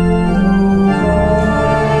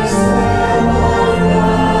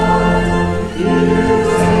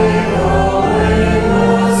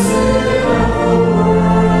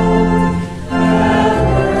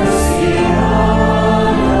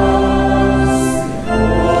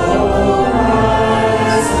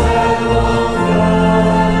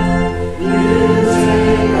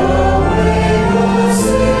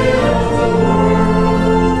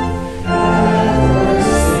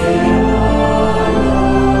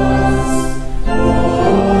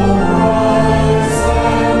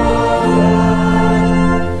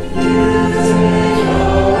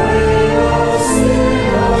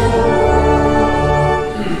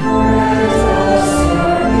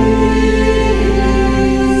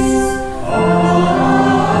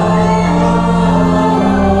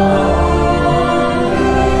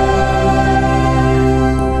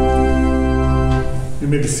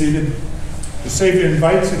 The Savior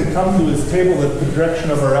invites you to come to his table at the direction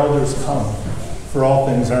of our elders. Come, for all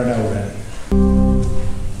things are now ready.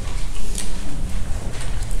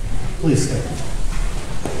 Please stand.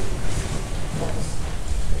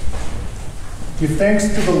 Give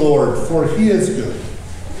thanks to the Lord, for he is good.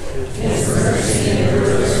 His mercy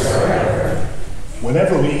endures forever.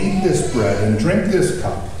 Whenever we eat this bread and drink this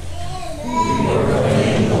cup, We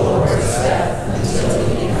proclaim the Lord's death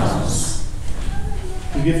until he comes.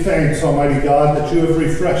 we give thanks, Almighty God, that you have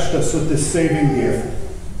refreshed us with this saving gift.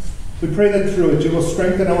 We pray that through it you will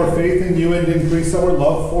strengthen our faith in you and increase our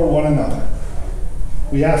love for one another.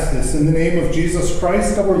 We ask this in the name of Jesus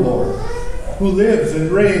Christ our Lord, who lives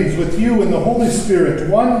and reigns with you in the Holy Spirit,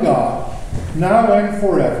 one God, now and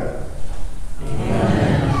forever.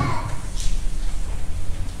 Amen.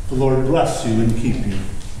 The Lord bless you and keep you.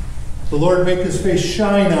 The Lord make his face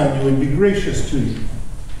shine on you and be gracious to you.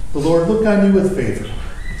 The Lord look on you with favor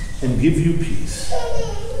and give you peace.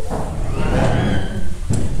 Amen.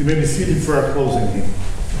 You may be seated for our closing hymn.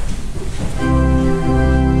 Amen.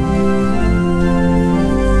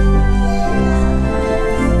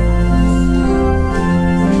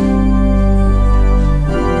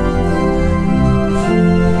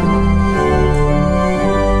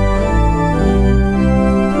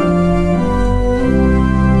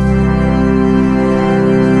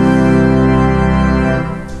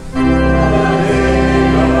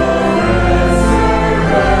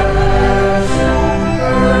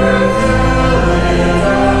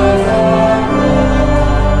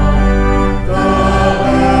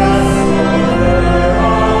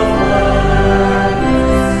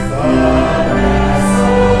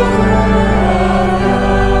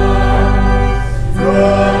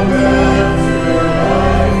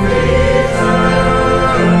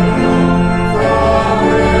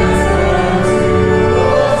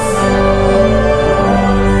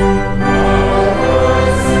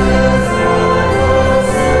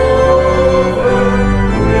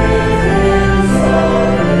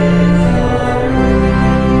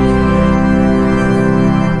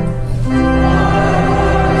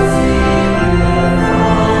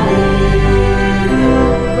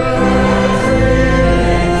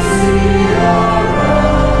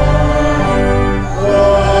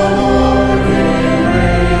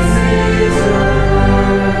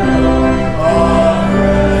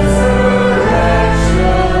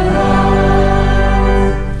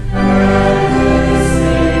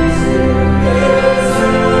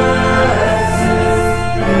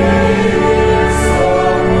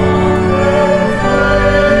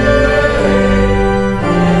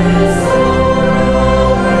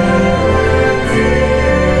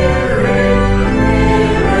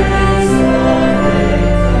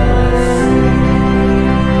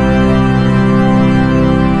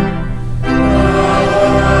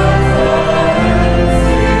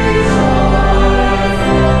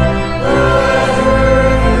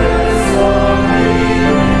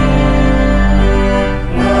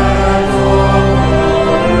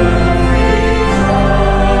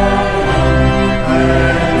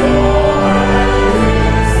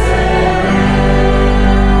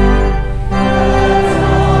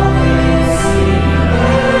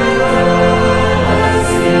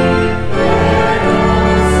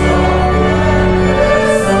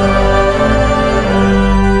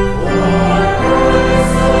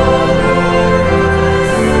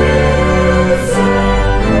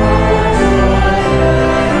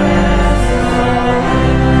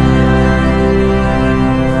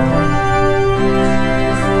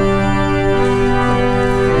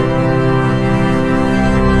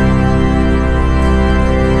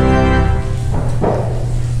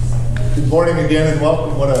 again and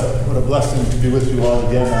welcome. What a blessing to be with you all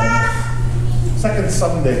again on the second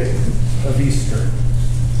Sunday of Easter.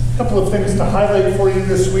 A couple of things to highlight for you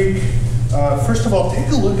this week. First of all, take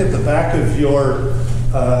a look at the back of your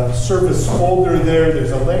service folder there.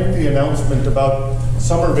 There's a lengthy announcement about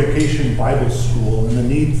Summer Vacation Bible School and the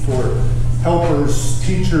need for helpers,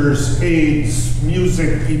 teachers, aides,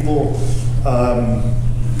 music people,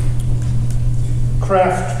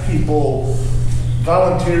 craft people,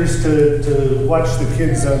 volunteers to watch the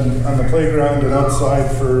kids on the playground and outside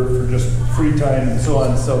for just free time and so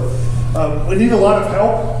on. So we need a lot of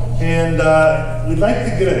help, and we'd like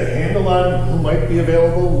to get a handle on who might be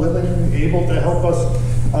available, willing, able to help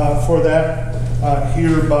us for that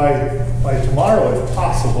here by tomorrow, if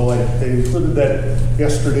possible. They included that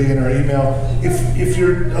yesterday in our email. If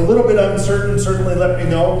you're a little bit uncertain, certainly let me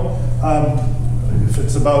know. If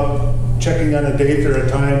it's about checking on a date or a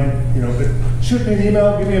time, but shoot me an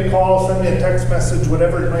email, give me a call, send me a text message,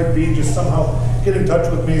 whatever it might be. Just somehow get in touch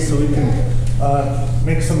with me so we can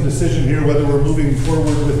make some decision here whether we're moving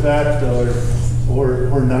forward with that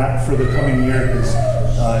or not for the coming year. Because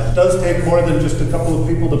it does take more than just a couple of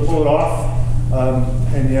people to pull it off,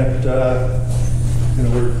 and yet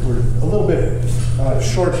we're a little bit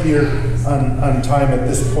short here on time at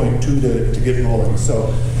this point too to get rolling.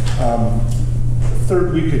 So.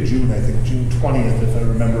 Third week of June, I think June 20th, if I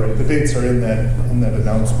remember right. The dates are in that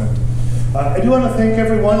announcement. I do want to thank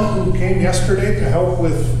everyone who came yesterday to help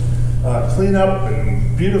with cleanup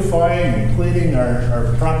and beautifying and cleaning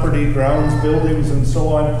our property, grounds, buildings, and so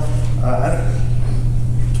on.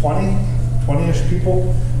 20-ish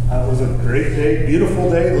people. It was a great day, beautiful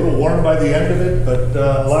day, a little warm by the end of it, but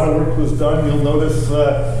a lot of work was done. You'll notice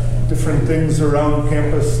different things around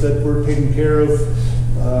campus that were taken care of.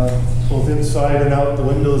 Both inside and out. The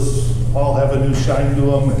windows all have a new shine to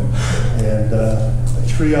them, and a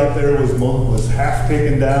tree out there was half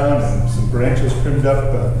taken down, and some branches trimmed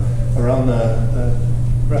up around the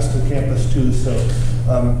rest of the campus too. So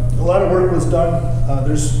a lot of work was done.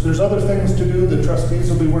 There's other things to do. The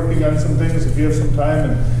trustees will be working on some things. If you have some time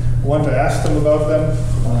and want to ask them about them,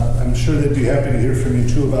 I'm sure they'd be happy to hear from you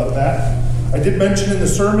too about that. I did mention in the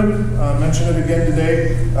sermon, mention it again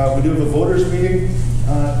today, we do have a voters meeting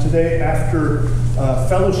today after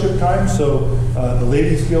fellowship time. So the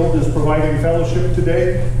Ladies Guild is providing fellowship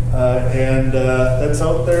today, and that's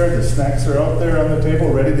out there. The snacks are out there on the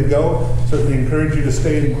table, ready to go. Certainly encourage you to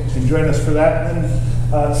stay and join us for that,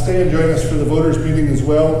 and stay and join us for the voters meeting as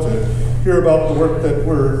well to hear about the work that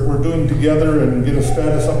we're doing together and get a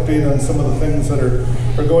status update on some of the things that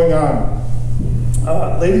are going on.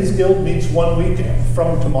 Ladies Guild meets 1 week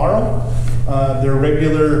from tomorrow. Their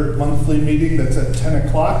regular monthly meeting that's at 10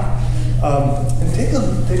 o'clock. And take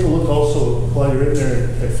a look also while you're in there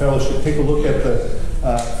at Fellowship. Take a look at the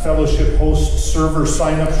Fellowship host server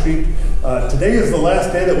sign-up sheet. Today is the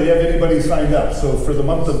last day that we have anybody signed up. So for the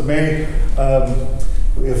month of May,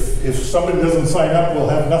 if somebody doesn't sign up, we'll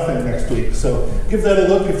have nothing next week. So give that a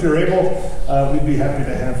look if you're able. We'd be happy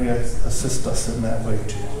to have you assist us in that way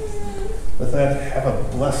too. With that, have a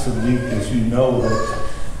blessed week, as you know that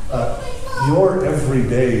your every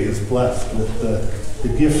day is blessed with the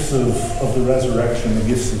gifts of the resurrection, the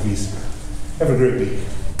gifts of Easter. Have a great week.